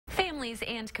Families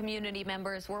and community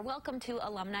members were welcome to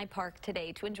Alumni Park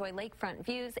today to enjoy lakefront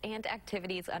views and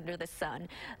activities under the sun.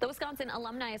 The Wisconsin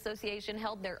Alumni Association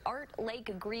held their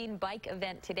Art+Lake+Green+Bike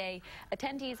event today.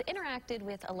 Attendees interacted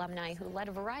with alumni who led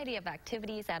a variety of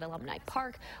activities at Alumni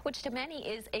Park, which to many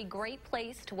is a great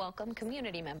place to welcome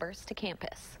community members to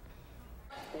campus.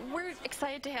 We're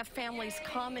excited to have families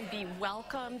come and be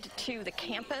welcomed to the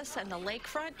campus and the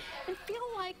lakefront and feel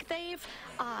like they've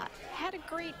had a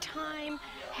great time,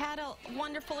 had a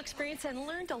wonderful experience, and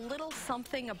learned a little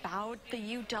something about the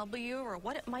UW or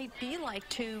what it might be like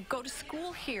to go to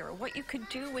school here, what you could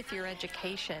do with your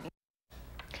education.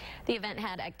 The event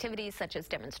had activities such as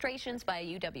demonstrations by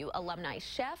a UW alumni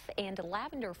chef and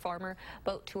lavender farmer,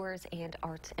 boat tours, and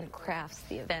arts and crafts.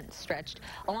 The event stretched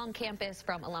along campus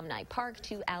from Alumni Park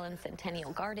to Allen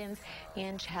Centennial Gardens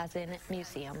and Chazen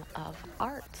Museum of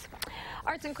Arts.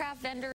 Arts and craft vendors